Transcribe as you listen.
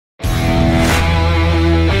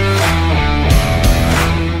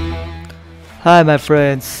Hi my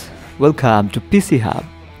friends, welcome to PC Hub.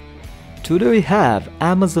 Today we have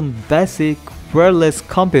Amazon Basic Wireless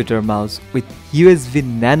Computer Mouse with USB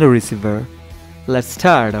Nano receiver. Let's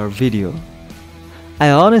start our video.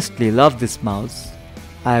 I honestly love this mouse.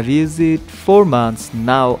 I've used it 4 months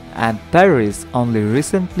now and batteries only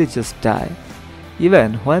recently just died.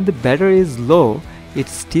 Even when the battery is low, it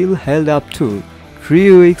still held up to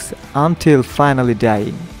 3 weeks until finally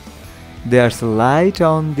dying. There's a light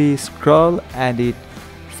on the scroll and it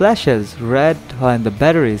flashes red when the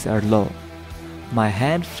batteries are low. My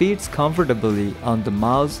hand fits comfortably on the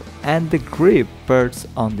mouse and the grip parts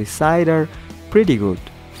on the side are pretty good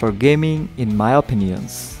for gaming in my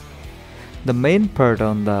opinions. The main part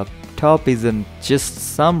on the top isn't just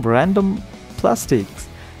some random plastics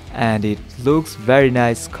and it looks very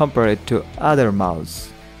nice compared to other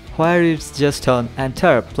mouse, where it's just an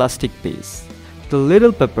entire plastic piece. The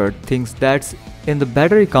little pepper thinks that's in the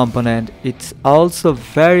battery component. It's also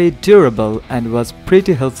very durable and was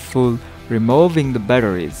pretty helpful removing the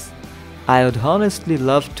batteries. I would honestly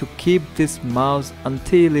love to keep this mouse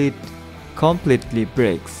until it completely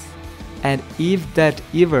breaks. And if that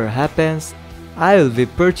ever happens, I will be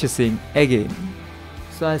purchasing again.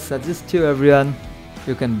 So I suggest you everyone,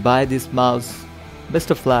 you can buy this mouse.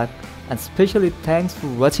 Best of luck and especially thanks for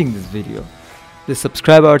watching this video. Please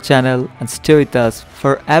subscribe our channel and stay with us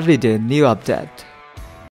for everyday new update.